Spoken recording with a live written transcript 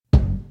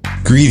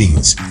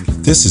Greetings.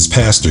 This is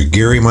Pastor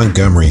Gary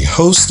Montgomery,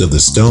 host of the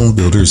Stone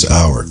Builders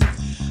Hour.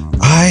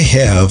 I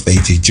have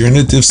a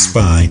degenerative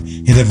spine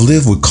and have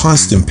lived with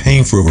constant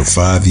pain for over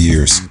 5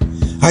 years.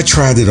 I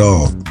tried it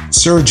all.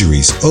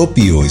 Surgeries,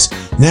 opioids,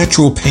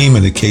 natural pain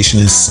medication,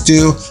 and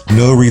still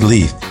no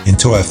relief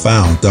until I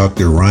found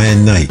Dr.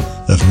 Ryan Knight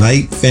of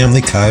Knight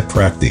Family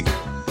Chiropractic.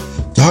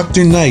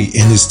 Dr. Knight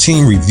and his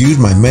team reviewed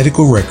my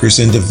medical records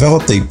and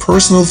developed a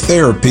personal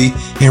therapy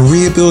and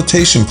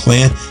rehabilitation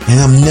plan, and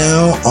I'm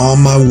now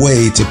on my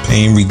way to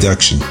pain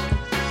reduction.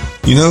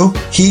 You know,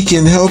 he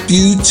can help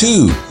you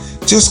too.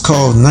 Just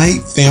call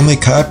Knight Family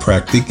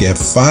Chiropractic at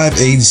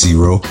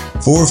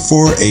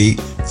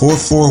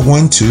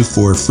 580-448-4412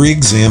 for a free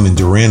exam in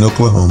Durant,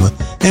 Oklahoma,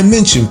 and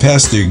mention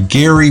Pastor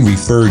Gary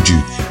referred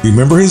you.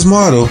 Remember his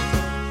motto,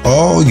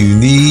 all you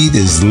need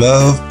is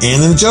love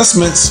and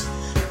adjustments.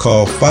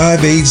 Call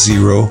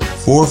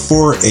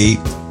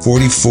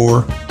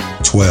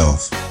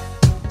 580-448-4412.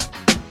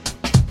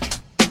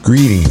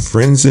 Greetings,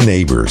 friends and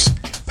neighbors.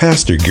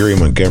 Pastor Gary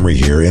Montgomery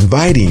here,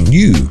 inviting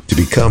you to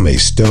become a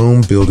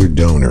Stone Builder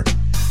donor.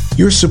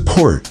 Your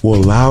support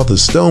will allow the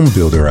Stone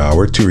Builder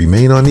Hour to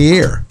remain on the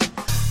air.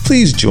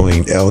 Please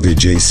join Elder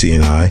JC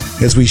and I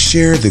as we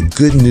share the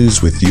good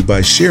news with you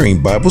by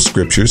sharing Bible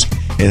scriptures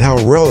and how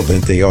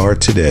relevant they are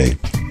today.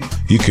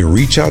 You can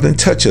reach out and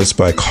touch us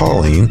by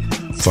calling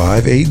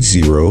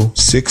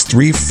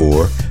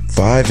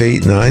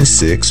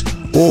 580-634-5896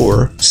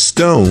 or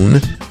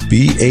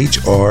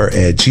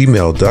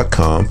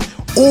stoneBHR@gmail.com,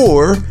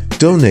 or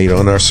donate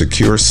on our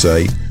secure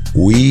site,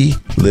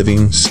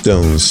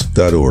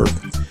 welivingstones.org.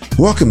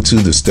 Welcome to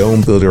the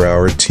Stone Builder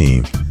Hour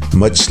team.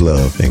 Much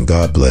love and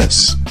God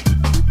bless.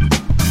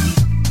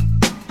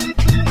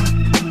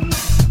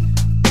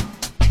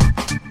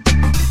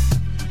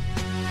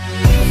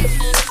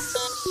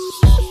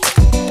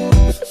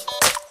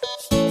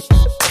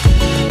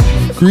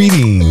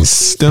 Greetings,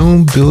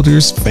 Stone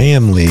Builders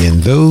family,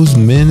 and those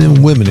men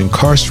and women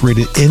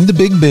incarcerated in the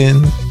Big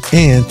Bend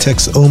and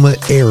Texoma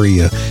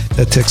area.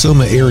 That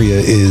Texoma area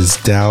is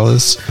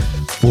Dallas,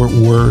 Fort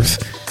Worth,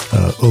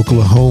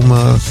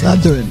 Oklahoma,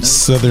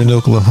 Southern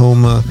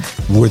Oklahoma,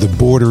 where the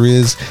border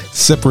is,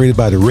 separated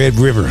by the Red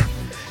River.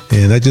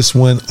 And I just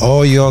want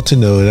all y'all to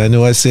know, and I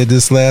know I said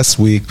this last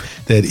week,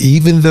 that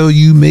even though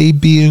you may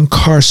be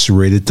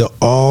incarcerated, the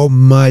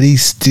Almighty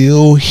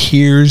still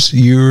hears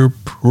your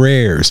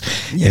prayers.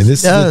 Yes, and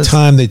this is the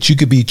time that you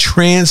could be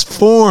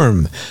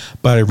transformed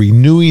by the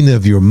renewing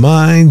of your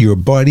mind, your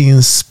body,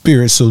 and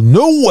spirit, so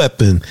no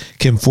weapon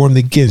can form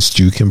against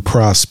you can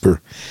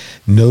prosper.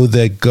 Know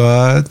that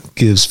God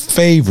gives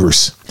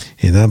favors.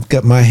 And I've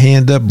got my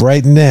hand up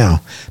right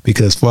now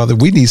because, Father,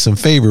 we need some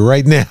favor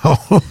right now.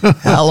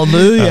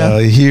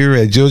 Hallelujah! Here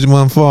at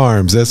Jojimon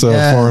Farms, that's our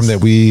farm that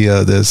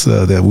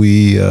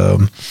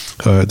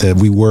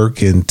we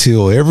work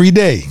until every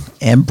day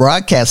and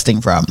broadcasting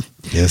from.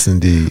 Yes,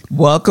 indeed.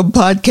 Welcome,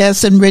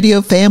 podcast and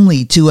radio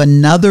family, to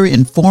another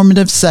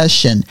informative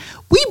session.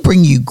 We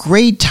bring you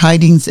great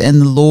tidings in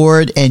the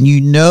Lord, and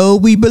you know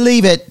we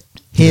believe it.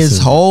 His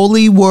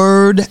holy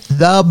word,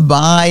 the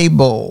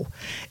Bible.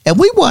 And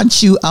we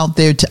want you out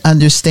there to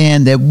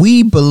understand that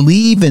we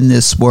believe in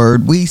this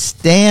word. We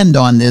stand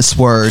on this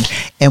word,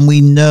 and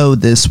we know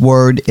this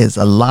word is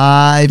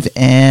alive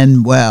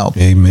and well.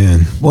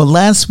 Amen. Well,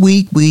 last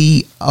week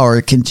we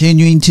are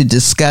continuing to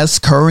discuss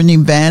current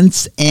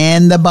events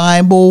and the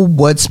Bible,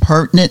 what's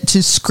pertinent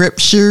to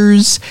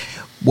scriptures.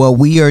 Well,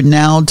 we are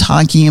now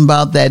talking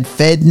about that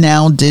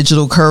FedNow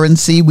digital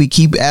currency. We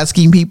keep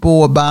asking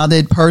people about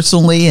it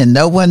personally, and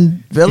no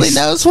one really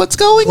knows what's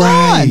going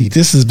on.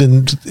 This has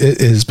been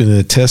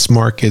a test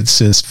market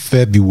since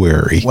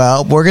February.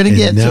 Well, we're going to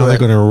get to it. Now they're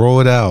going to roll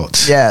it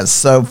out. Yes.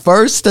 So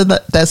 1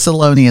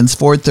 Thessalonians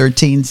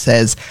 4:13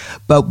 says,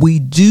 "But we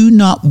do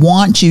not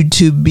want you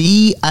to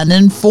be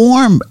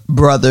uninformed,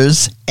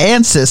 brothers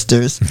and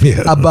sisters,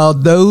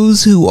 about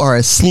those who are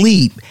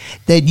asleep,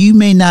 that you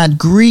may not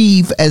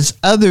grieve as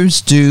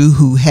others do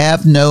who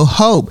have no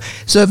hope."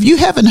 So if you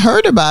haven't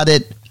heard about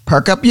it,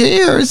 perk up your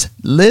ears.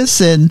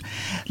 Listen.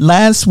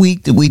 Last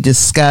week we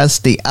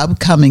discussed the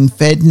upcoming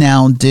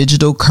FedNow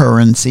digital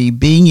currency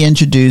being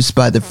introduced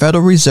by the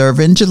Federal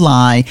Reserve in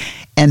July,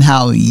 and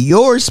how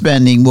your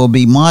spending will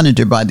be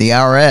monitored by the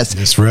IRS.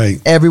 That's right.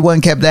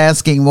 Everyone kept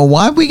asking, well,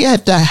 why do we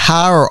have to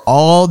hire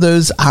all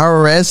those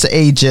IRS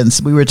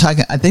agents? We were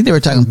talking, I think they were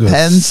talking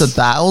tens of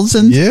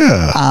thousands.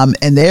 Yeah.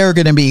 And they're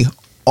going to be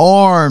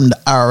armed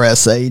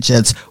IRS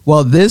agents.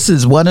 Well, this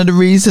is one of the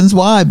reasons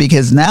why,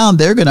 because now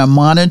they're going to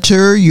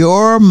monitor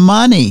your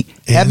money.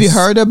 Have you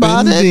heard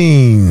about it?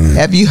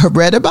 Have you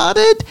read about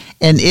it?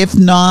 And if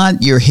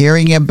not, you're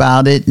hearing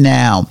about it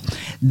now.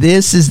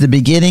 This is the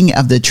beginning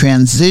of the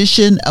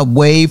transition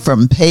away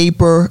from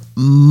paper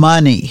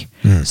money.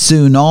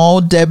 Soon all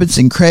debits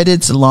and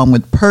credits, along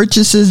with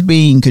purchases,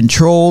 being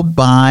controlled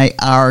by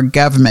our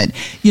government.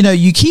 You know,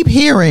 you keep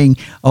hearing,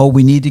 oh,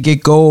 we need to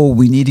get gold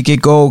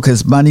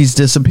because money's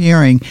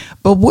disappearing.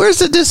 But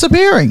where's it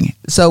disappearing?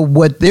 So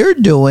what they're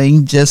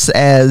doing, just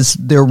as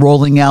they're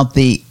rolling out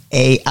the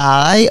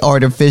AI,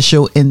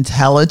 artificial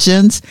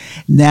intelligence.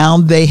 Now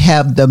they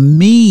have the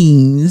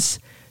means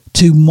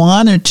to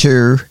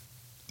monitor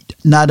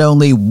not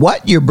only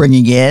what you're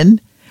bringing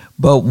in,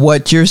 but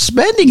what you're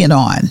spending it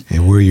on.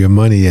 And where your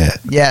money at.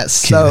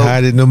 Yes. Can't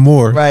hide it no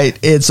more. Right.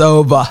 It's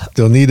over.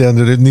 Don't need it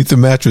underneath the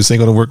mattress. Ain't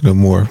going to work no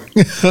more.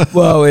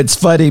 Well, it's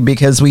funny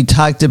because we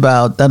talked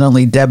about not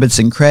only debits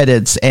and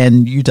credits,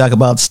 and you talk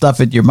about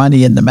stuffing your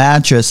money in the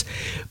mattress,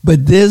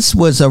 but this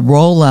was a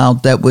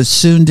rollout that was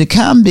soon to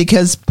come,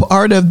 because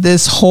part of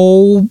this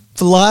whole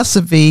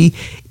philosophy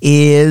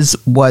is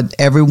what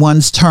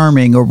everyone's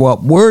terming, or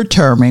what we're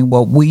terming,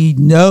 what we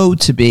know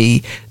to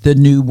be the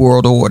New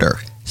World Order.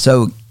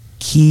 So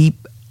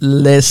keep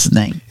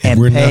listening and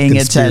we're paying not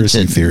conspiracy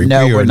attention. Theory.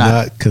 No, we are we're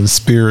not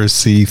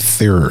conspiracy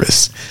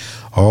theorists.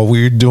 All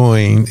we're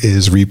doing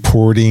is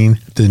reporting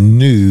the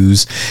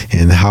news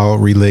and how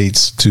it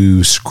relates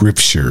to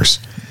scriptures.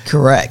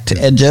 Correct.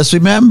 And just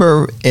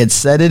remember, it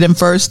said it in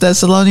 1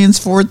 Thessalonians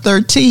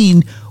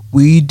 4:13.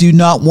 We do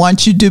not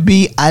want you to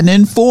be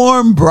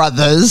uninformed,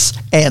 brothers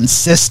and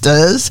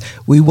sisters.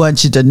 We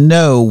want you to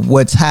know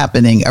what's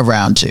happening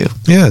around you.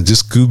 Yeah,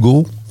 just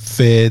Google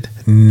Fed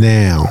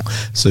now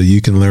so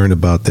you can learn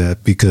about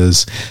that,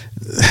 because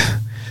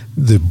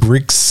the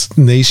BRICS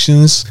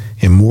nations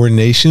and more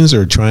nations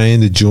are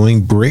trying to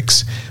join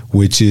BRICS,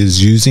 which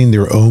is using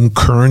their own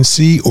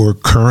currency, or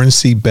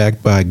currency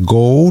backed by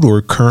gold,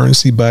 or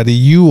currency by the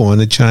yuan,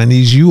 the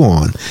Chinese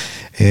yuan.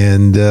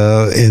 And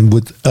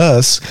with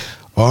us,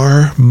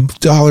 our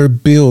dollar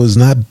bill is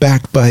not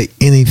backed by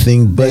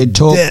anything but they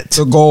took debt.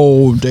 the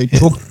gold. They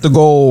took the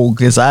gold,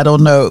 because I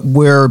don't know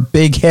where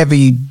big,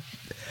 heavy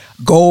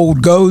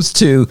gold goes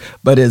to,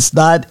 but it's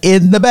not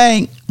in the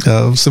bank.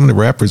 Some of the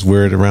rappers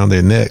wear it around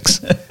their necks.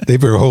 They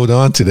better hold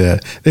on to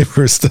that. They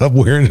better stop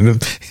wearing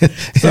it.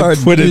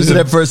 Start using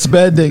it for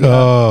spending.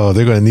 Oh,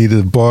 they're going to need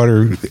to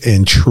barter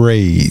and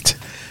trade.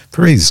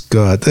 Praise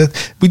God.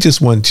 We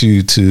just want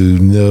you to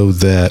know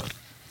that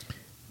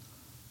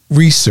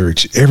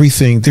research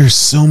everything. There's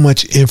so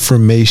much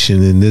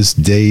information in this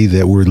day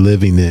that we're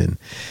living in,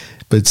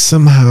 but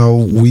somehow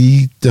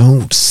we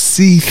don't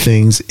see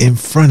things in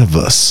front of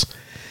us.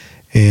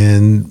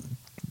 And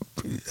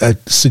I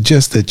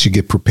suggest that you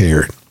get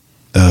prepared.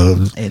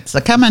 It's a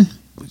coming.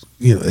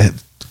 You know,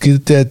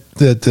 get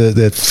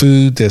that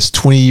food that's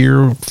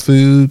 20-year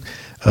food.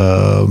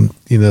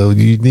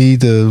 You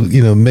need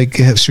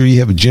to have sure you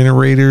have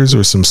generators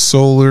or some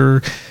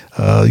solar.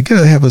 You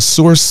gotta have a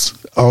source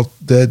out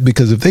that,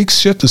 because if they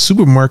shut the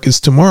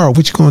supermarkets tomorrow,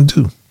 what you gonna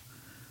do?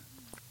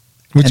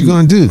 What you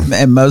gonna do?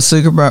 And most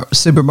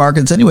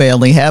supermarkets anyway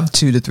only have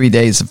 2 to 3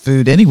 days of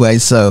food anyway.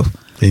 So.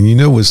 And you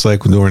know what it's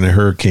like during a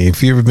hurricane.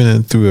 If you've ever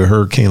been through a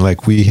hurricane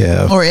like we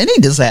have, or any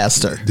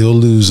disaster, they'll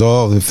lose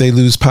all. If they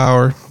lose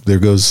power, there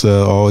goes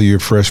all your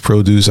fresh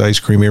produce, ice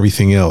cream,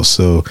 everything else.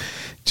 So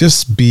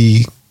just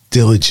be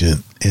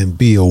diligent and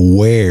be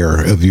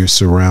aware of your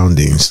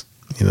surroundings.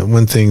 You know,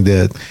 one thing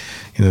that,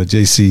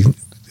 JC,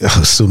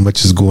 so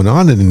much is going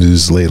on in the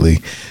news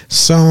lately.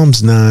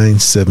 Psalms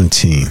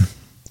 9:17.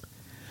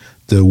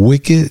 The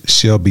wicked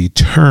shall be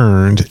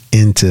turned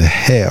into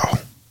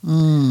hell.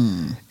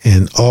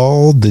 And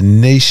all the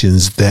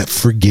nations that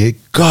forget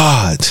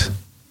God.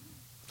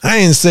 I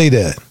didn't say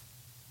that.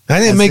 I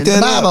didn't make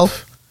that up.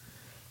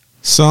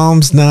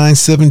 Psalms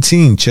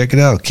 9:17. Check it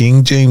out.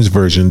 King James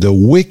Version. The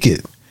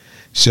wicked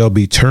shall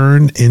be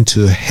turned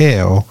into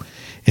hell,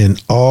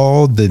 and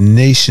all the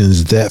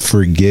nations that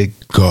forget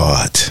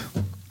God.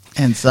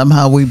 And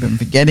somehow we've been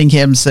forgetting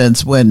him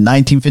since when?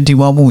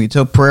 1951, when we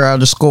took prayer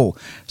out of school.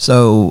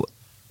 So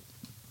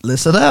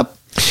listen up.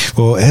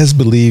 Well, as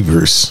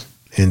believers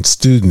and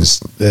students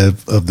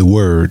of the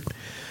word,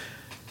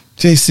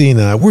 JC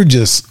and I, we're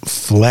just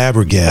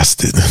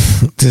flabbergasted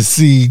to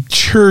see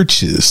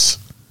churches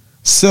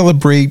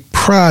celebrate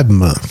Pride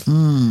Month.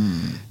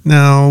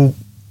 Now,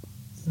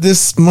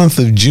 this month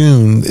of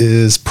June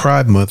is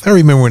Pride Month. I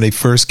remember when they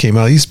first came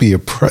out,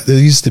 there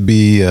used to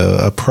be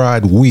a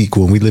Pride Week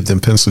when we lived in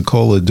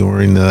Pensacola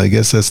during, I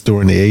guess that's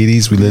during the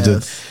 80s. We lived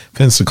in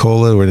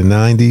Pensacola, or the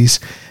 90s.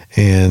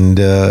 And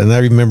I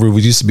remember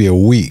it used to be a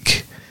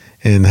week.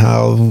 And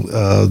how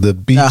the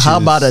beaches. Now, how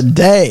about a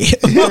day?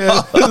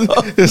 Yeah,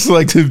 it's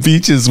like the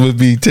beaches would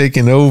be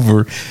taken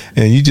over,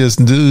 and you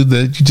just knew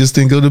that you just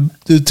didn't go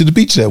to the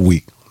beach that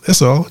week.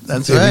 That's all.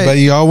 That's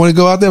Everybody, y'all want to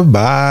go out there,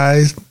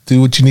 bye,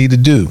 do what you need to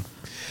do.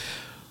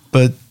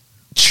 But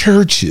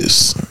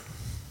churches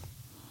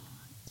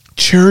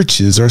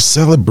are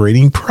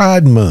celebrating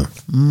Pride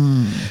Month.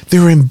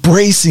 They're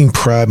embracing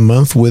Pride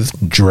Month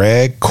with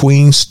drag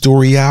queen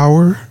story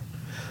hour,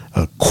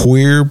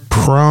 queer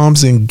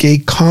proms, and gay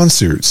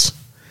concerts.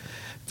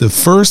 The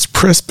First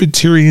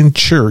Presbyterian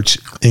Church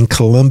in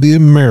Columbia,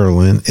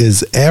 Maryland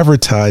is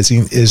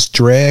advertising its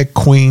drag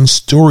queen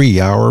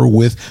story hour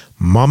with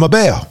Mama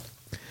Bell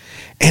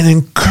and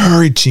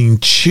encouraging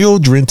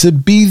children to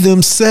be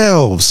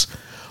themselves,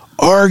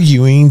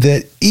 arguing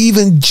that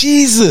even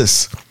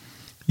Jesus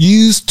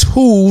used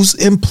tools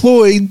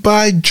employed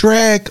by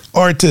drag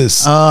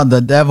artists. Oh,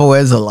 the devil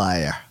is a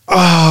liar.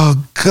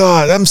 Oh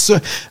God, I'm so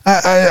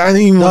I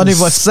didn't even want to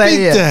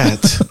say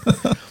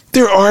that.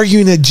 They're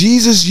arguing that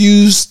Jesus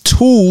used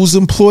tools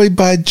employed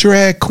by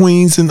drag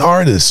queens and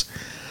artists.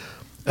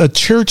 A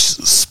church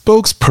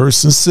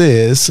spokesperson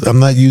says, I'm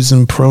not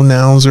using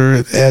pronouns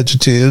or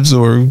adjectives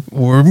or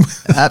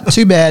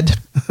too bad,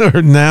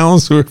 or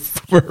nouns or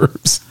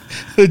verbs.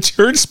 A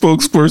church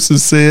spokesperson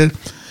said,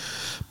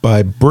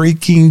 by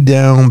breaking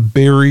down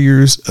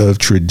barriers of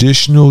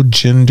traditional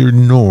gender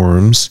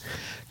norms,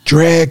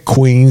 drag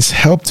queens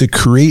help to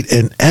create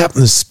an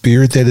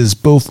atmosphere that is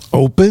both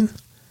open,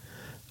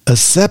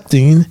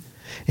 accepting,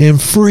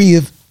 and free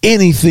of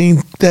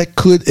anything that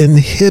could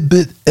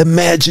inhibit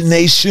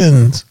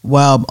imaginations.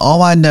 Well,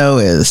 all I know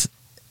is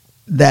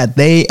that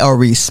they are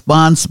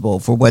responsible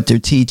for what they're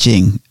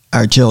teaching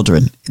our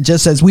children.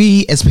 Just as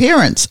we as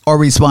parents are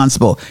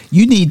responsible,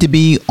 you need to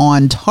be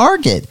on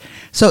target.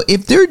 So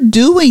if they're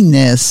doing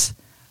this,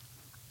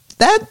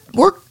 that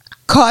we're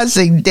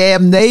causing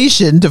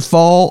damnation to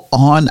fall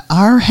on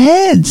our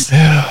heads.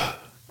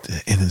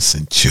 The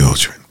innocent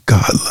children.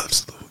 God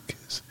loves little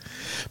kids.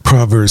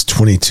 Proverbs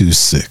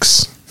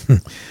 22:6.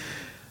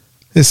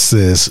 It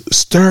says,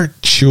 start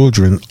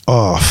children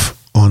off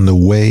on the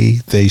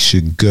way they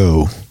should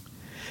go,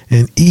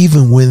 and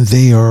even when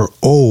they are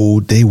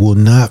old, they will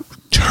not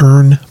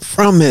turn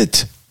from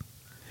it.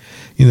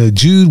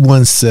 Jude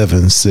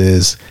 1:7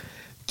 says,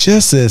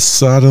 just as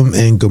Sodom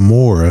and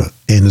Gomorrah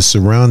and the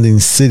surrounding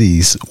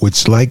cities,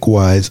 which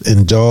likewise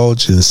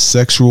indulged in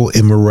sexual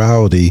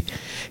immorality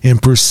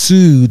and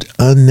pursued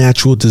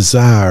unnatural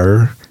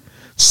desire,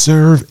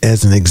 serve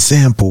as an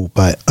example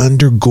by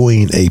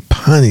undergoing a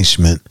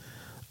punishment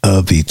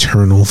of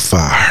eternal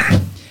fire.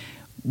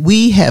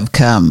 We have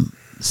come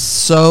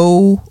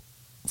so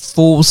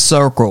full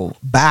circle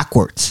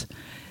backwards,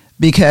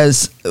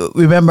 because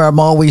remember, I'm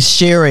always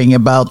sharing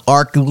about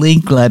Art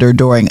Linkletter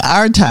during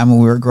our time when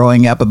we were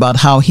growing up, about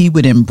how he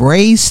would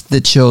embrace the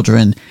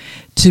children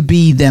to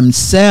be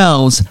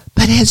themselves,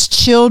 but as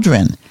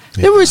children.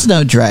 Yeah. There was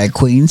no drag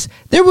queens.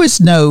 There was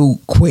no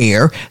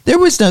queer. There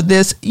was no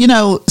this.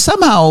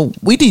 Somehow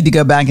we need to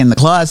go back in the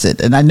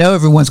closet. And I know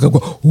everyone's going to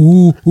go,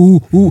 ooh,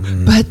 ooh, ooh.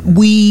 Mm. But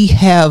we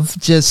have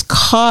just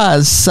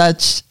caused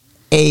such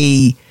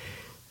a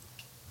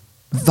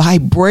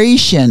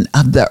vibration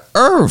of the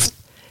earth.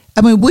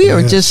 I mean, we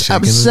are just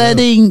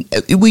upsetting.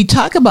 We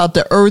talk about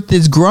the earth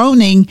is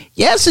groaning.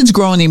 Yes, it's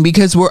groaning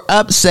because we're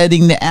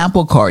upsetting the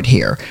apple cart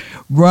here.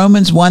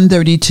 Romans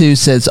 1:32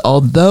 says,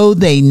 although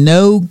they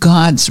know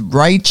God's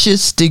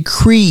righteous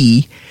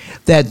decree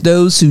that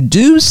those who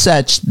do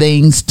such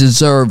things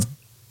deserve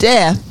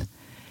death,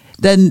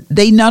 then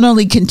they not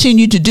only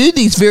continue to do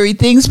these very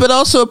things, but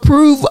also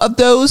approve of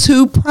those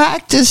who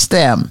practice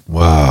them.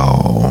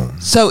 Wow.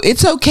 So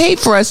it's okay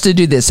for us to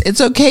do this. It's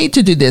okay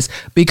to do this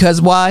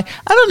because why?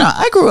 I don't know.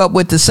 I grew up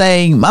with the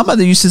saying, my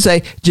mother used to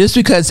say, just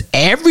because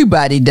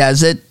everybody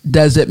does it,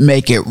 doesn't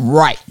make it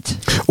right.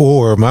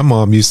 Or my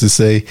mom used to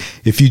say,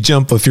 if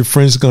your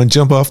friend's going to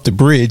jump off the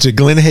bridge, the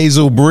Glen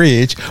Hazel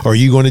Bridge, are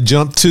you going to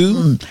jump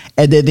too?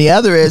 And then the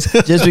other is,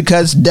 just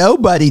because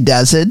nobody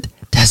does it,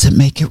 doesn't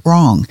make it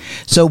wrong.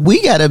 So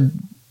we got to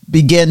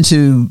begin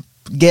to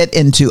get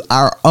into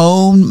our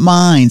own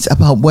minds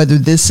about whether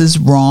this is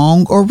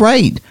wrong or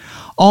right.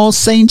 All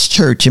Saints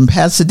Church in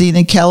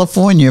Pasadena,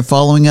 California,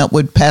 following up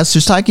what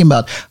Pastor's talking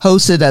about,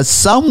 hosted a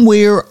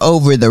Somewhere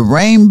Over the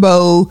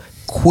Rainbow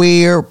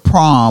Queer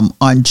Prom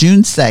on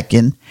June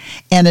 2nd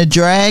and a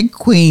drag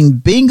queen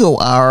bingo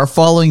hour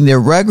following their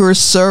regular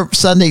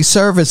Sunday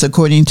service,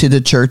 according to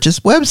the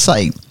church's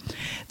website.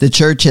 The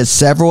church has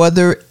several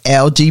other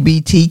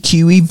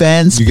LGBTQ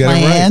events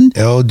planned.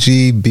 Right.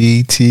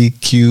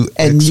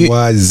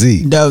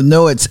 LGBTQXYZ.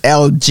 No, it's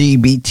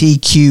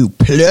LGBTQ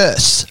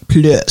plus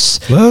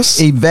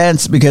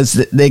events, because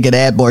they could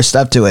add more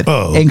stuff to it,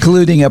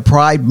 including a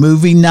Pride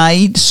movie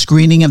night,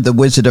 screening of The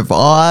Wizard of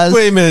Oz.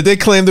 Wait a minute, they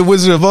claim The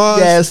Wizard of Oz?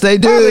 Yes, they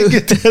do. How did they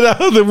get that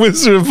out of The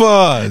Wizard of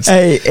Oz?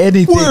 Hey,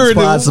 anything's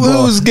possible.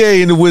 Who's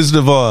gay in The Wizard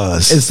of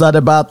Oz? It's not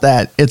about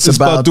that. It's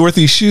about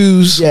Dorothy's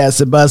shoes?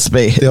 Yes, it must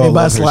be. They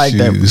must like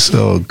shoes. Them.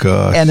 Oh,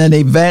 God. And an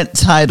event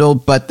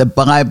titled, But the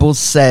Bible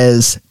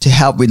Says, to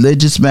help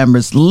religious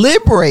members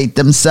liberate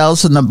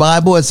themselves from the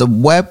Bible as a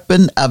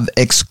weapon of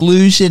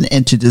exclusion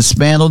and to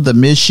dismantle the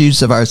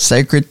misuse of our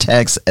sacred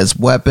texts as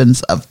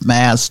weapons of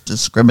mass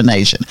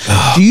discrimination.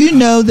 Do you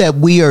know that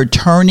we are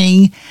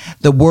turning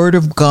the Word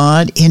of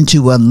God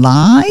into a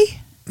lie?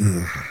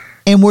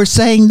 And we're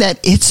saying that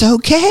it's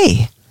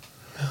okay.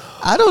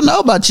 I don't know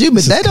about you,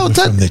 but they don't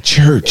from the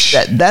church.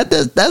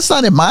 That's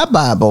not in my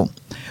Bible.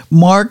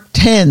 Mark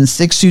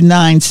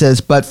 10:6-9 says,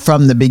 but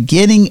from the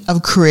beginning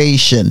of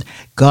creation,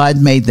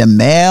 God made them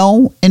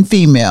male and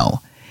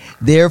female.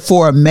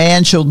 Therefore, a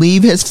man shall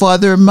leave his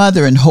father and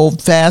mother and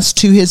hold fast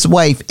to his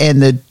wife,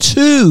 and the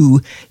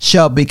two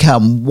shall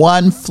become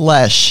one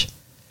flesh.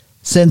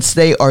 Since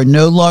they are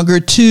no longer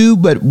two,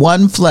 but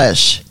one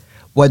flesh,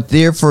 what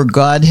therefore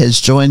God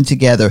has joined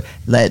together,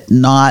 let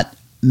not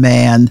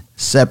man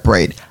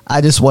separate.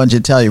 I just wanted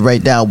to tell you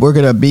right now, we're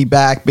going to be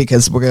back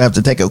because we're going to have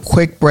to take a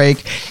quick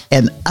break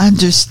and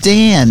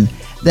understand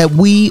that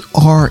we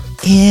are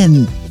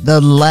in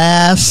the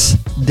last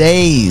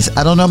days.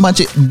 I don't know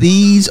much.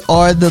 These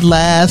are the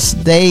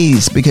last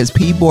days because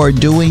people are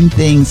doing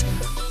things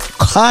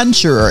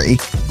contrary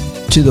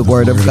to the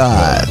Word of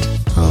God.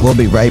 We'll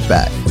be right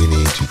back. We need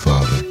you,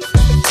 Father.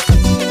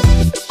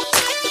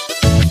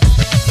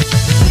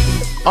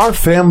 Our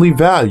family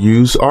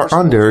values are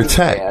under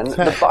attack.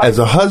 As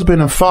a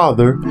husband and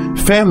father,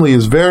 family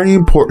is very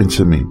important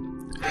to me.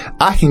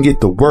 I can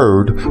get the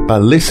word by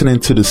listening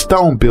to the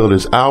Stone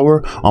Builders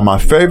Hour on my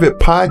favorite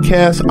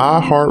podcast,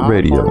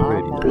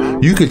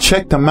 iHeartRadio. You can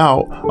check them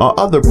out on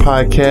other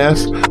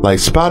podcasts like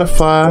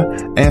Spotify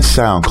and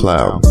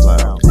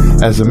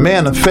SoundCloud. As a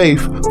man of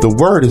faith, the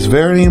word is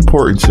very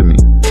important to me.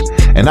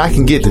 And I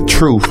can get the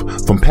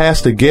truth from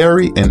Pastor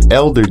Gary and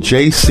Elder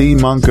J.C.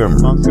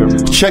 Montgomery.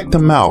 Check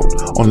them out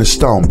on the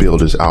Stone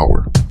Builders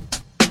Hour.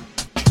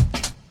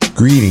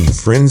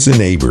 Greetings, friends and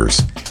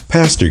neighbors.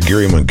 Pastor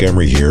Gary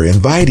Montgomery here,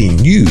 inviting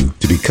you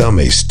to become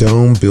a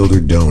Stone Builder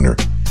donor.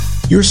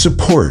 Your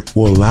support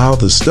will allow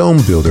the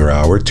Stone Builder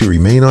Hour to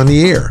remain on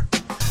the air.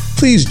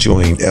 Please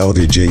join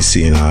Elder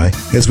JC and I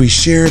as we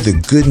share the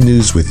good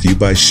news with you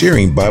by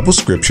sharing Bible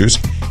scriptures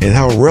and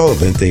how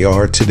relevant they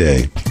are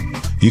today.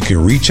 You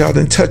can reach out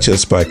and touch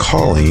us by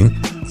calling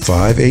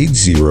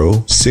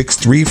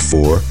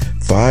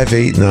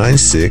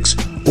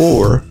 580-634-5896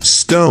 or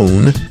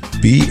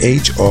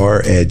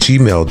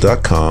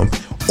stonebhr@gmail.com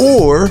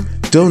or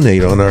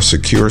donate on our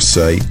secure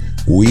site,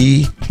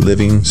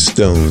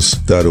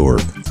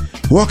 welivingstones.org.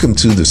 Welcome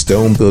to the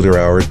Stone Builder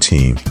Hour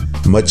team.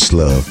 Much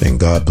love and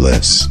God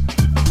bless.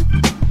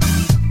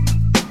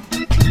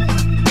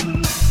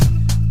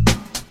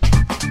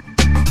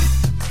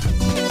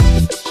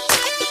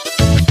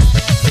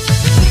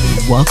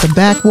 Welcome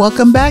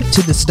back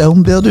to the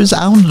Stone Builders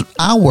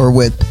Hour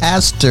with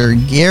Pastor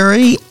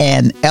Gary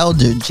and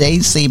Elder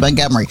J.C.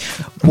 Montgomery.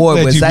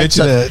 Boy, was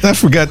that I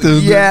forgot to.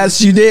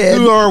 Yes, you did.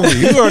 Who are we?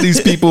 Who are these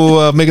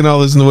people making all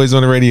this noise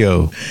on the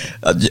radio?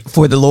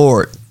 For the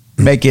Lord.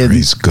 Making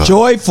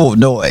joyful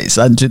noise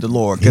unto the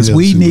Lord because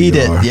we need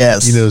it.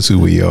 Yes. He knows who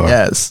we are.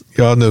 Yes.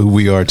 Y'all know who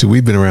we are too.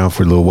 We've been around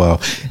for a little while.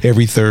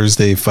 Every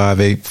Thursday,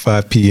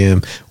 5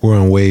 p.m., we're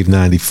on Wave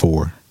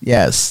 94.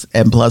 Yes.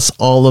 And plus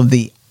all of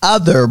the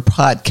other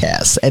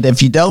podcasts. And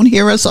if you don't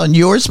hear us on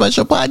your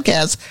special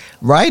podcast,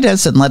 write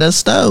us and let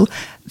us know.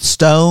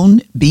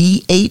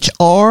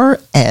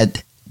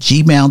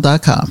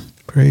 stonebhr@gmail.com.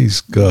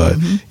 Praise God.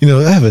 Mm-hmm. You know,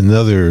 I have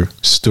another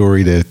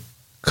story that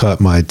caught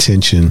my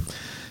attention.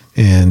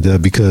 And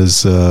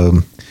because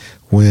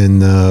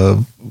when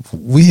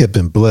we have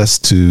been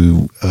blessed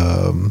to,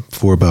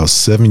 for about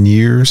 7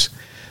 years,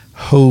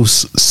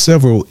 host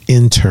several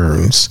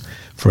interns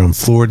from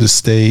Florida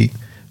State,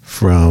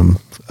 from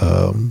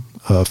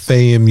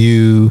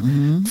FAMU,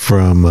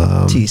 from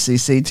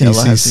TCC,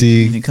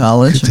 Tallahassee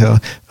College.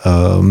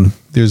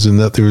 There's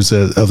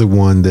that other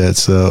one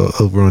that's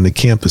over on the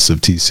campus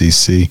of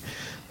TCC.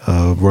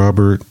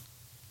 Robert.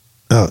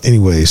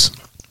 Anyways,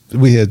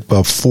 we had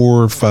about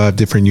 4 or 5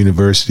 different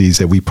universities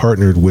that we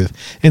partnered with,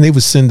 and they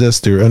would send us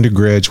their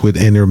undergraduate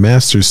and their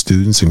master's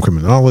students in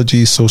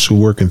criminology, social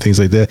work, and things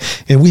like that.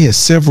 And we had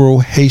several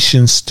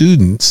Haitian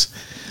students.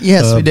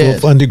 Yes, we did.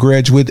 Both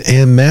undergraduate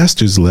and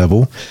master's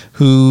level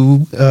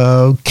who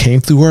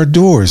came through our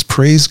doors.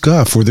 Praise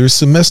God for their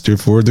semester,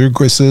 for their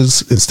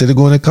courses. Instead of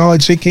going to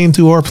college, they came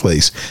to our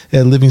place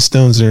at Living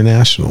Stones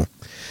International.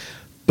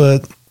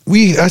 But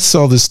I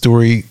saw this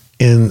story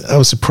and I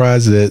was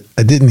surprised that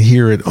I didn't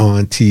hear it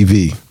on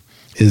TV.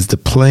 Is the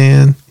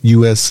planned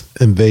U.S.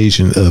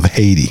 invasion of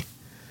Haiti.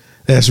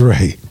 That's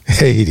right,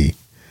 Haiti.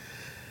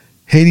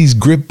 Haiti's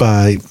gripped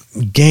by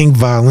gang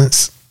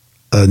violence,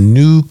 a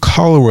new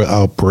cholera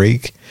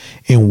outbreak,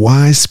 and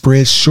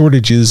widespread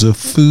shortages of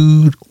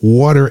food,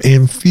 water,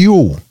 and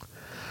fuel.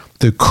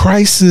 The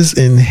crisis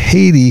in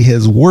Haiti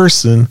has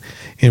worsened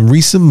in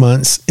recent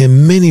months,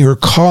 and many are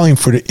calling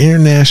for the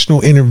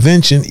international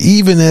intervention,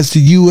 even as the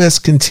U.S.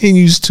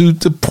 continues to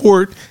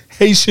deport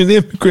Haitian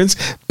immigrants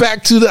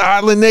back to the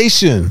island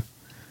nation.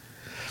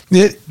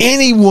 That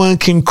anyone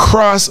can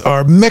cross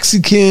our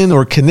Mexican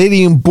or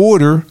Canadian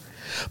border,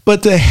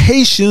 but the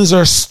Haitians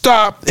are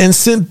stopped and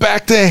sent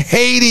back to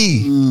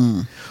Haiti.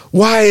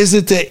 Why is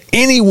it that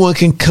anyone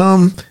can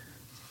come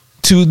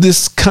to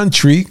this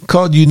country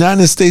called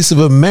United States of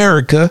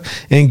America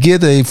and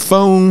get a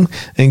phone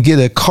and get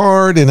a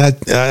card, and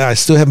I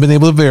still haven't been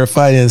able to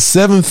verify it, and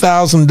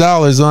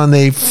 $7,000 on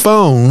a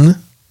phone?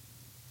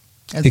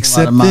 That's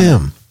except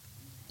them?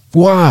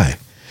 Why?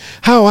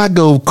 How I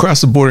go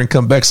across the border and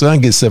come back so I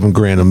can get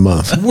 $7,000 a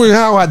month?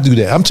 How I do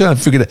that? I'm trying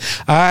to figure that.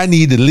 I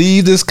need to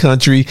leave this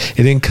country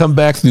and then come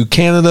back through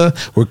Canada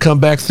or come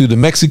back through the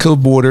Mexico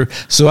border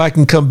so I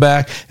can come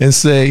back and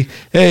say,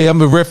 hey, I'm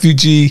a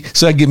refugee,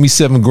 so I get me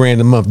 $7,000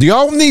 a month. Do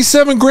y'all need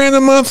 $7,000 a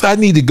month? I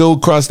need to go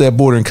across that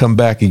border and come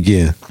back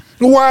again.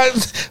 Why?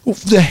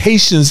 The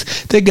Haitians,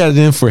 they got it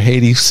in for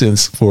Haiti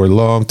for a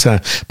long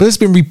time. But it's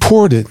been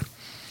reported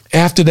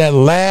after that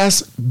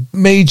last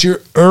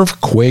major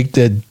earthquake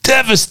that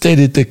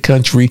devastated the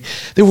country,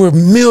 there were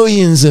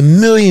millions and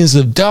millions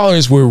of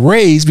dollars were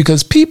raised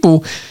because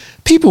people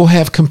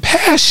have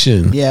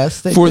compassion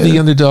for the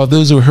underdog,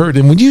 those who are hurt.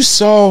 And when you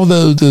saw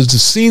the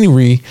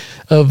scenery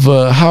of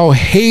how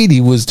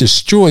Haiti was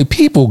destroyed,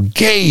 people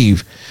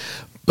gave,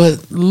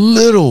 but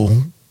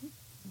little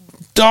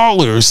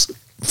dollars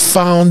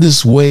found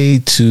its way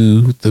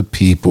to the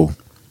people.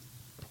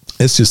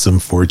 It's just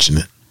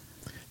unfortunate.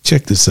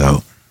 Check this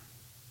out.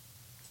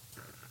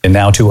 And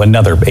now to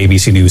another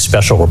ABC News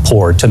special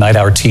report. Tonight,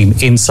 our team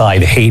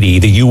inside Haiti.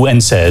 The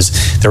UN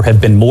says there have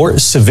been more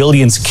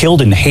civilians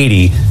killed in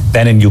Haiti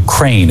than in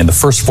Ukraine in the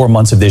first 4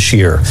 months of this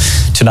year.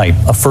 Tonight,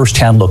 a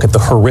firsthand look at the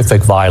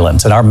horrific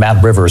violence and our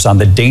Matt Rivers on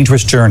the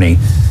dangerous journey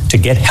to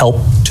get help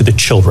to the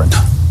children.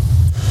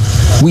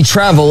 We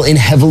travel in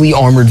heavily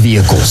armored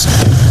vehicles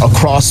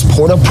across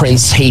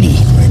Port-au-Prince, Haiti.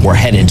 We're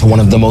headed to one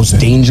of the most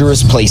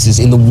dangerous places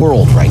in the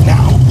world right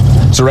now.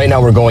 So right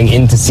now we're going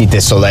into Cité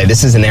Soleil.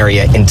 This is an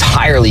area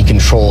entirely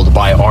controlled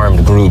by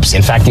armed groups.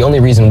 In fact, the only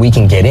reason we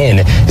can get in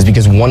is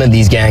because one of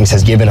these gangs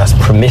has given us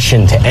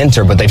permission to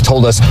enter, but they've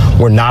told us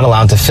we're not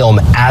allowed to film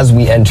as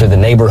we enter the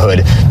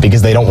neighborhood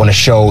because they don't want to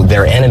show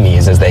their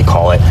enemies, as they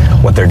call it,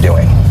 what they're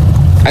doing.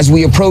 As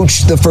we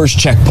approach the first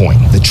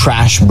checkpoint, the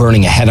trash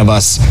burning ahead of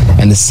us,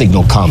 and the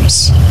signal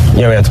comes.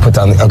 Yeah, we have to put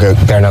down, okay,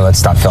 there, no, let's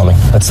stop filming.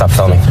 Let's stop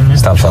filming.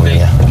 Stop filming,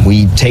 yeah.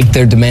 We take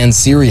their demands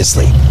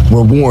seriously.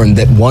 We're warned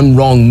that one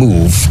wrong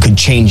move could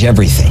change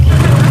everything.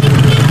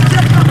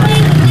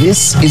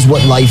 This is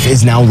what life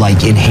is now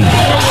like in Haiti.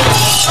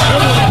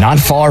 Not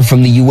far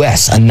from the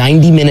U.S., a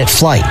 90-minute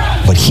flight.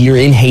 But here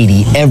in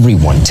Haiti,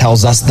 everyone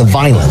tells us the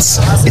violence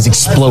is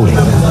exploding.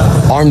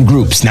 Armed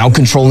groups now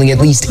controlling at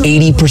least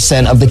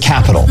 80% of the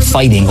capital,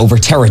 fighting over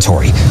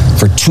territory.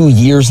 For 2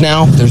 years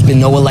now, there's been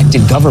no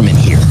elected government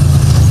here.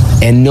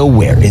 And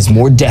nowhere is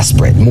more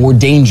desperate, more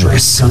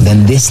dangerous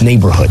than this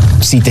neighborhood,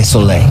 Cité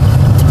Soleil.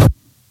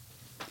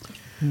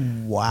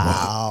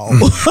 Wow.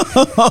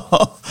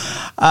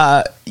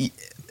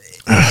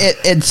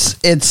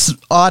 It's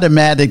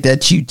automatic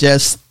that you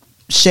just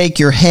shake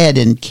your head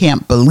and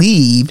can't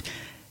believe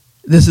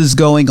this is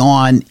going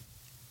on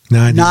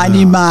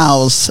 90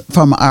 miles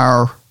from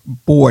our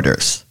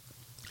borders.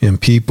 And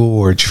people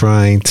are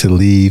trying to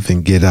leave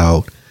and get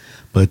out,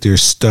 but they're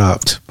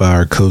stopped by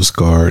our Coast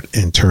Guard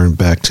and turned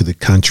back to the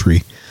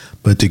country.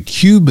 But the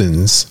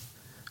Cubans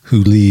who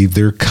leave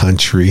their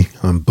country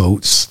on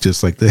boats,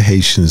 just like the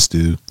Haitians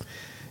do,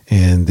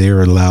 and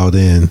they're allowed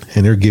in,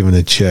 and they're given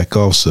a check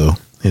also.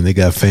 And they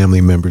got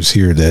family members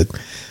here that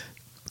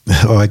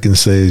all I can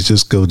say is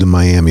just go to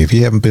Miami. If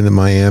you haven't been to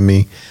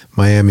Miami,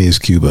 Miami is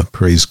Cuba.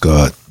 Praise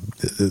God.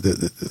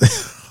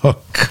 Oh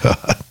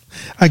God.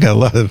 I got a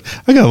lot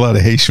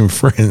of Haitian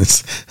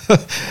friends.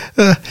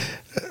 But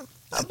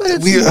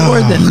it's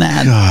more than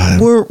that.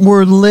 God.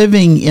 We're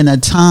living in a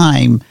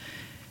time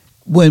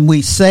when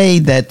we say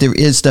that there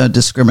is no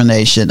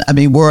discrimination. I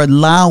mean, we're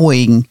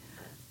allowing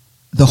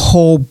the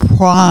whole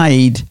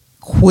pride,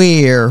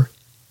 queer,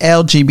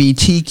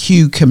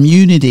 LGBTQ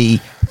community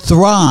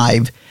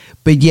thrive,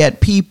 but yet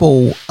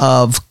people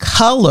of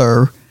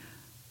color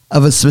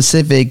of a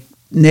specific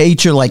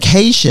nature like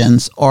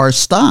Haitians are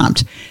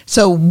stopped.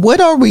 So what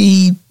are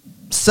we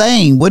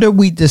saying? What are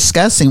we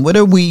discussing? What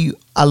are we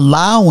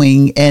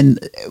allowing? And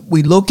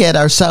we look at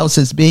ourselves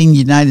as being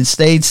United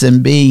States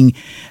and being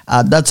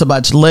not so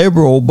much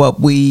liberal, but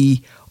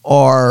we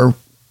are,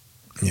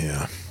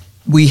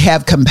 we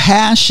have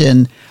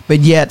compassion, but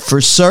yet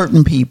for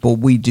certain people,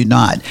 we do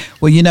not.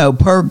 Well, you know,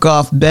 per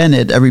Goff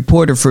Bennett, a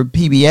reporter for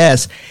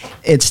PBS,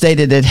 it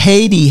stated that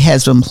Haiti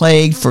has been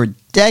plagued for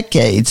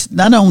decades,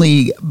 not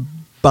only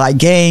by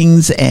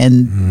gangs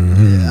and,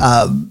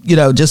 you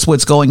know, just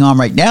what's going on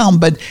right now,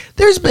 but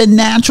there's been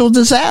natural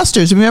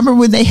disasters. Remember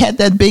when they had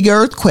that big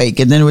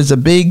earthquake and then it was a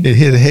big... It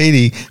hit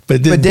Haiti,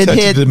 but didn't touch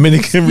the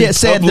Dominican Republic. Yes,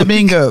 San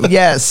Domingo,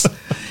 yes.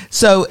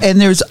 So,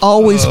 and there's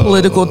always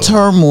political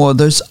turmoil.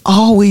 There's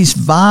always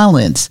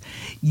violence.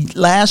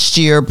 Last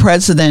year,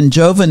 President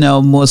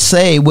Jovenel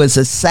Moïse was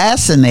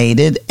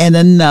assassinated and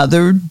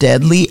another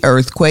deadly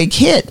earthquake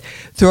hit,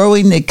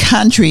 throwing the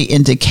country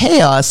into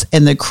chaos,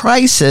 and the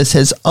crisis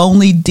has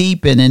only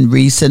deepened in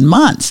recent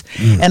months.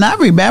 And I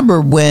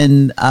remember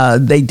when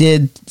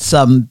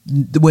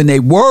when they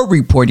were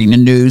reporting the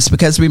news,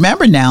 because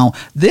remember now,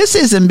 this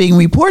isn't being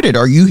reported.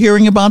 Are you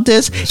hearing about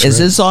this? Is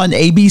this on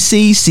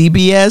ABC,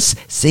 CBS,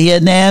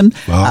 CNN,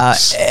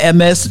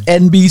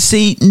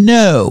 MSNBC?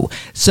 No.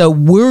 So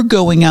we're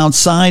going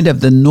outside of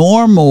the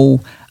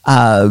normal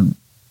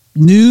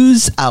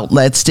news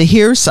outlets to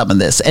hear some of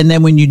this. And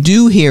then when you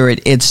do hear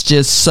it, it's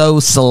just so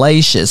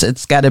salacious.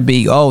 It's got to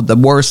be, the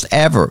worst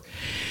ever.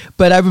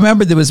 But I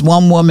remember there was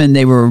one woman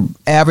they were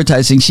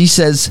advertising. She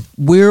says,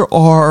 where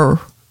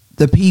are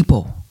the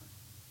people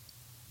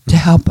to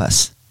help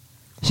us?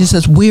 She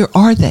says, where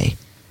are they?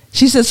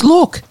 She says,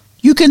 look,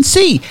 you can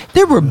see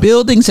there were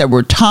buildings that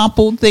were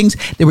toppled, things.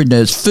 There was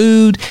no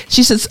food.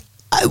 She says,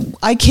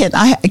 I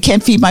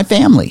can't feed my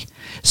family.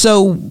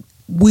 So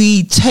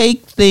we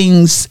take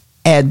things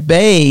at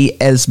bay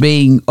as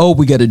being, oh,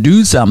 we got to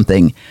do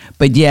something,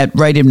 but yet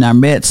right in our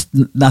midst,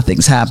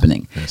 nothing's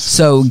happening. Yes.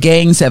 So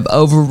gangs have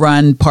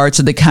overrun parts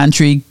of the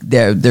country.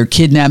 They're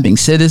kidnapping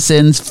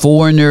citizens,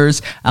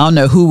 foreigners. I don't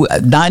know who.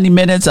 90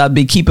 minutes, I'll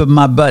be keeping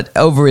my butt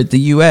over at the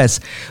U.S.,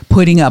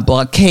 putting up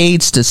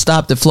blockades to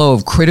stop the flow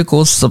of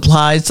critical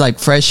supplies like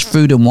fresh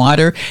food and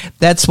water.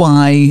 That's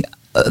why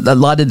a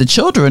lot of the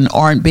children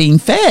aren't being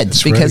fed.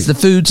 That's because the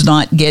food's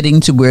not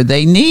getting to where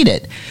they need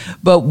it.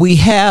 But we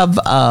have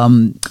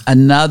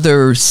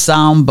another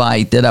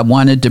soundbite that I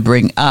wanted to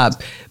bring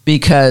up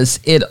because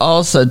it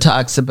also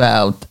talks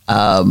about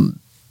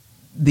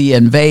the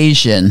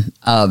invasion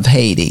of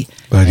Haiti.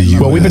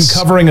 Well, we've been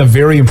covering a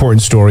very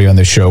important story on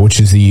this show, which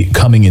is the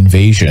coming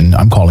invasion,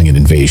 I'm calling it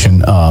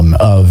invasion,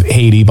 of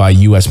Haiti by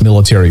U.S.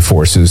 military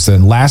forces.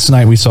 And last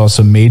night we saw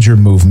some major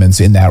movements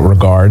in that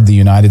regard. The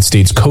United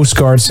States Coast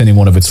Guard sending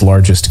one of its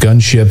largest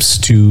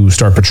gunships to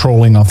start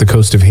patrolling off the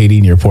coast of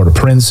Haiti near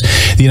Port-au-Prince.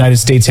 The United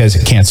States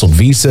has canceled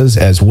visas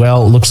as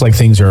well. It looks like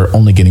things are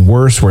only getting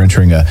worse. We're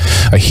entering a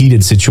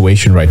heated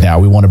situation right now.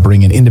 We want to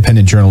bring in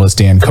independent journalist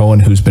Dan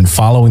Cohen, who's been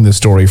following the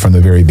story from the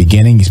very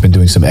beginning. He's been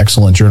doing some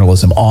excellent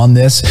journalism on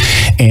this.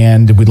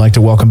 And we'd like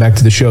to welcome back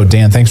to the show.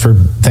 Dan, thanks for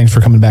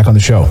coming back on the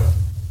show.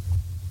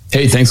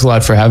 Hey, thanks a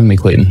lot for having me,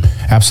 Clayton.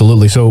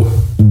 Absolutely. So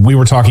we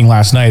were talking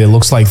last night. It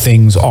looks like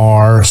things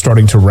are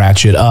starting to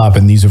ratchet up.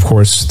 And these, of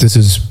course, this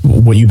is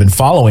what you've been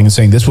following and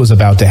saying this was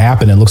about to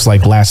happen. It looks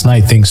like last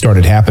night things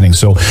started happening.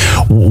 So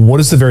what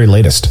is the very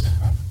latest?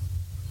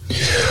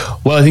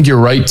 Well, I think you're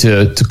right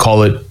to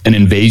call it an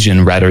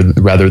invasion rather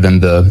than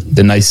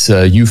the nice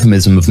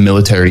euphemism of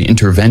military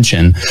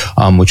intervention,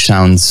 which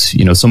sounds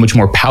so much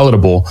more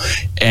palatable.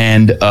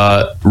 And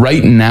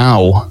right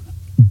now,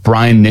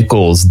 Brian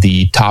Nichols,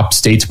 the top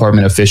State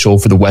Department official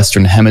for the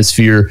Western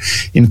Hemisphere,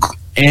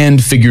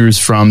 and figures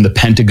from the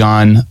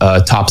Pentagon,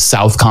 top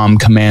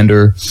Southcom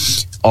commander,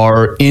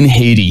 are in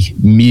Haiti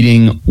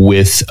meeting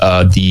with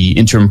the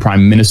interim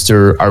prime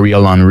minister,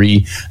 Ariel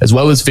Henry, as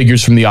well as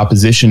figures from the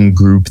opposition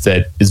group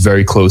that is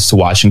very close to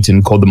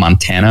Washington called the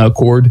Montana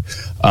Accord.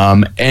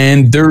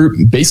 And they're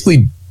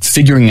basically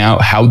figuring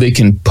out how they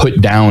can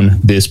put down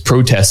this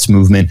protest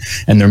movement.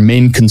 And their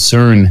main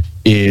concern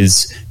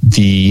is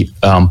the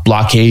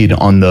blockade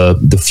on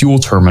the fuel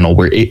terminal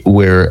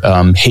where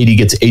Haiti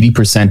gets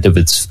 80%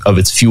 of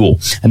its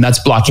fuel, and that's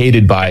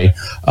blockaded by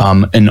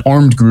an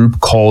armed group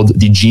called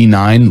the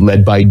G9,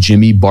 led by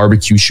Jimmy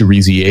Barbecue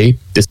Cherizier.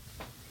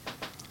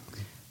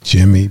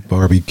 Jimmy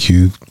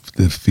Barbecue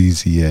the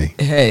Cherizier.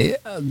 Hey,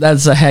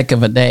 that's a heck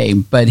of a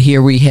name. But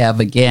here we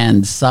have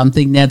again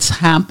something that's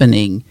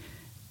happening.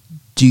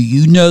 Do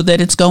you know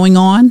that it's going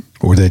on?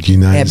 Or that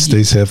United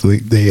States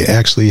they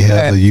actually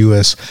have the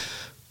U.S.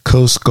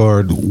 Coast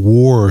Guard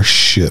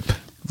warship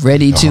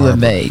ready to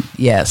invade.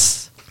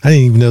 Yes. I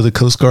didn't even know the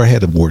Coast Guard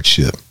had a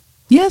warship.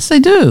 Yes, they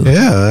do.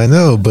 Yeah, I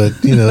know, but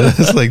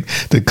it's like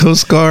the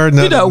Coast Guard.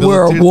 Not the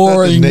we're a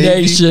warring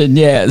nation.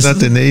 Yes, not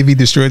the Navy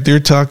destroyer. They're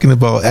talking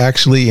about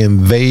actually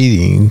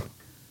invading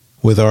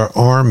with our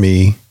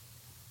army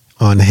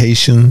on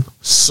Haitian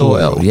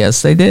soil.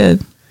 Yes, they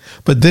did.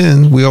 But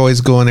then we always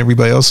go on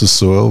everybody else's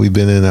soil. We've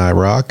been in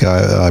Iraq,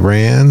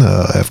 Iran,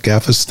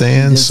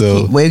 Afghanistan.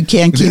 We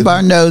can't keep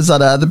our nose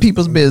on other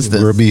people's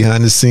business. We're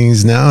behind the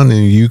scenes now in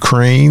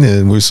Ukraine,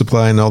 and we're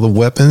supplying all the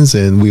weapons.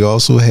 And we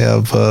also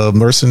have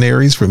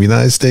mercenaries from the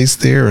United States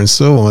there and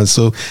so on.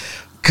 So,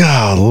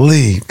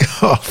 golly,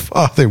 God,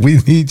 Father, we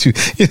need you.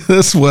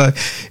 That's why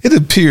it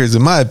appears,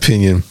 in my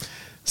opinion,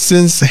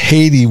 since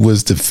Haiti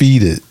was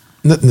defeated,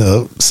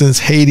 since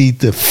Haiti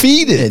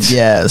defeated.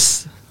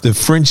 Yes. The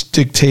French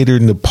dictator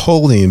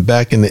Napoleon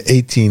back in the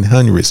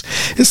 1800s.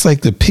 It's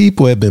like the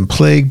people have been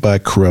plagued by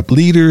corrupt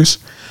leaders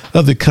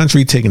of the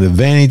country taking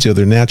advantage of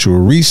their natural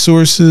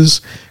resources,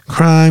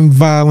 crime,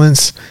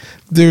 violence.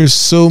 There's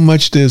so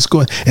much that's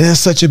going, and it's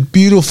such a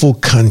beautiful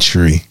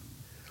country.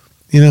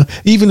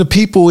 Even the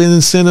people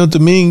in Santo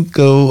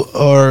Domingo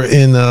or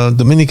in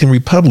Dominican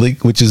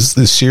Republic, which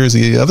shares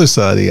the other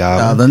side of the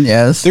island.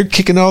 Yes. They're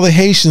kicking all the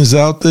Haitians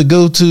out to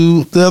go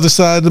to the other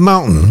side of the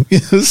mountain.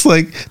 It's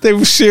like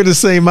they share the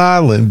same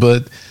island,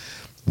 but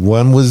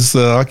one was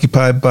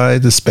occupied by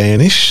the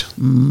Spanish,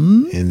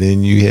 and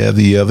then you have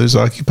the others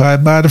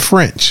occupied by the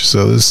French.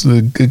 So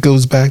it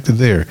goes back to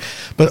there.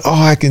 But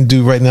all I can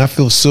do right now, I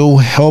feel so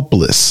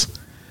helpless.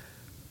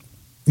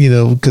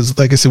 Because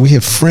like I said, we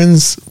have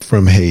friends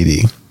from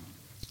Haiti.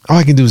 All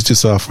I can do is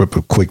just offer up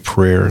a quick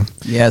prayer.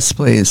 Yes,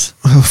 please.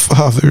 Oh,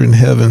 Father in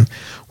heaven,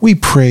 we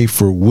pray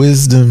for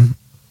wisdom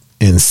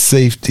and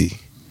safety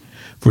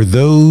for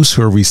those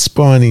who are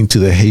responding to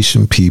the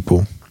Haitian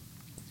people.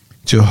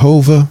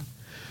 Jehovah,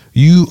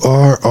 you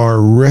are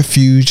our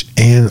refuge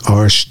and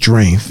our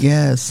strength.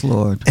 Yes,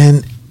 Lord.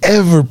 And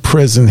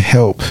ever-present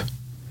help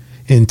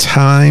in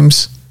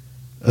times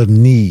of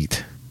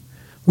need.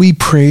 We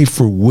pray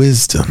for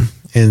wisdom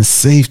and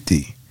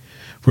safety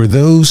for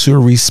those who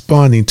are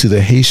responding to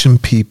the Haitian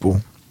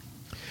people.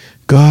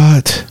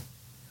 God,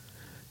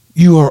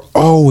 you are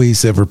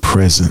always ever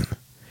present.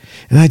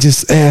 And I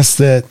just ask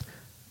that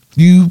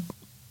you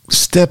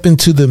step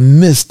into the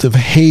midst of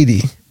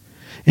Haiti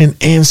and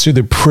answer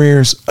the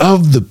prayers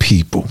of the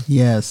people.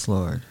 Yes,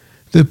 Lord.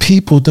 The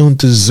people don't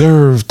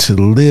deserve to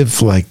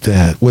live like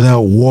that,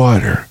 without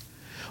water,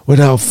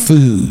 without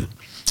food,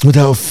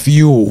 without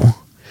fuel,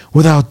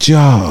 without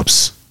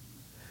jobs.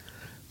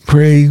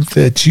 Pray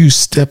that you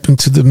step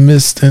into the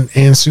midst and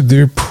answer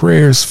their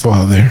prayers,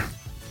 Father.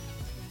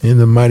 In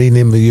the mighty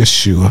name of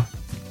Yeshua.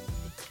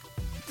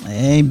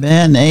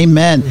 Amen.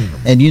 Amen.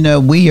 And you know,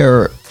 we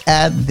are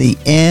at the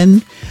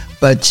end,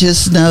 but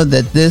just know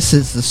that this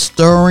is the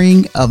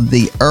stirring of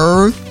the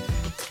earth,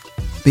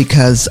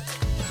 because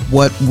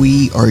what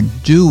we are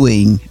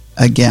doing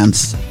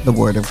against the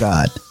word of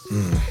God.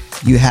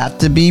 You have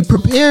to be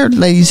prepared,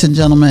 ladies and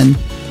gentlemen,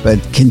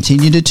 but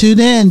continue to tune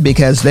in,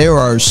 because there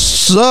are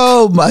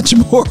so much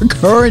more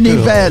current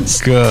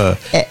events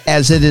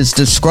as it is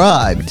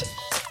described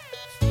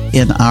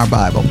in our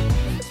Bible.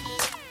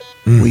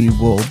 We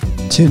will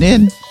tune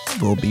in.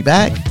 We'll be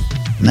back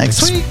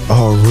next week.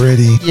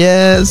 Already.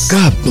 Yes.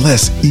 God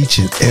bless each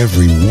and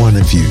every one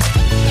of you.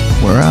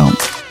 We're out.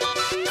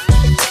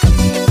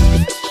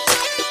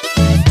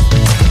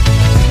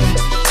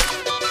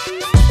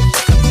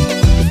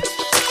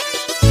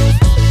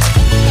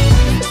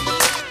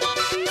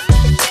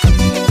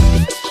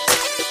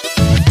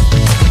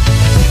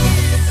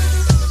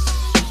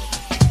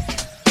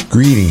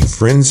 Greetings,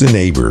 friends and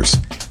neighbors.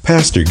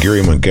 Pastor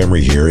Gary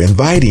Montgomery here,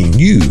 inviting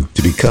you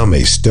to become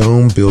a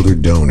Stone Builder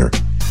donor.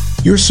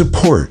 Your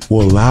support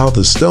will allow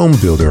the Stone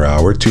Builder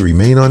Hour to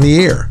remain on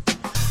the air.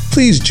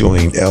 Please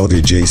join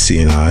Elder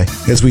JC and I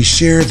as we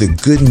share the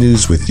good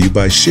news with you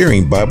by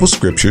sharing Bible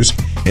scriptures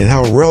and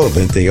how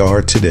relevant they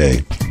are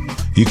today.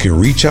 You can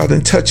reach out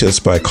and touch us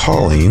by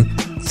calling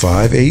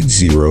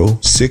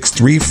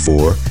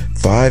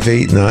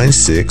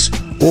 580-634-5896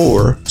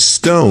 or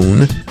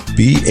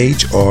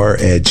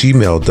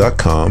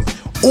stoneBHR@gmail.com,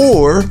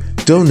 or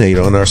donate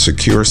on our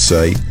secure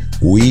site,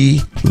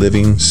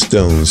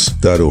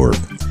 welivingstones.org.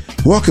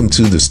 Welcome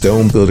to the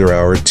Stone Builder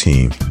Hour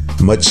team.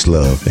 Much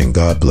love and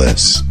God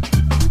bless.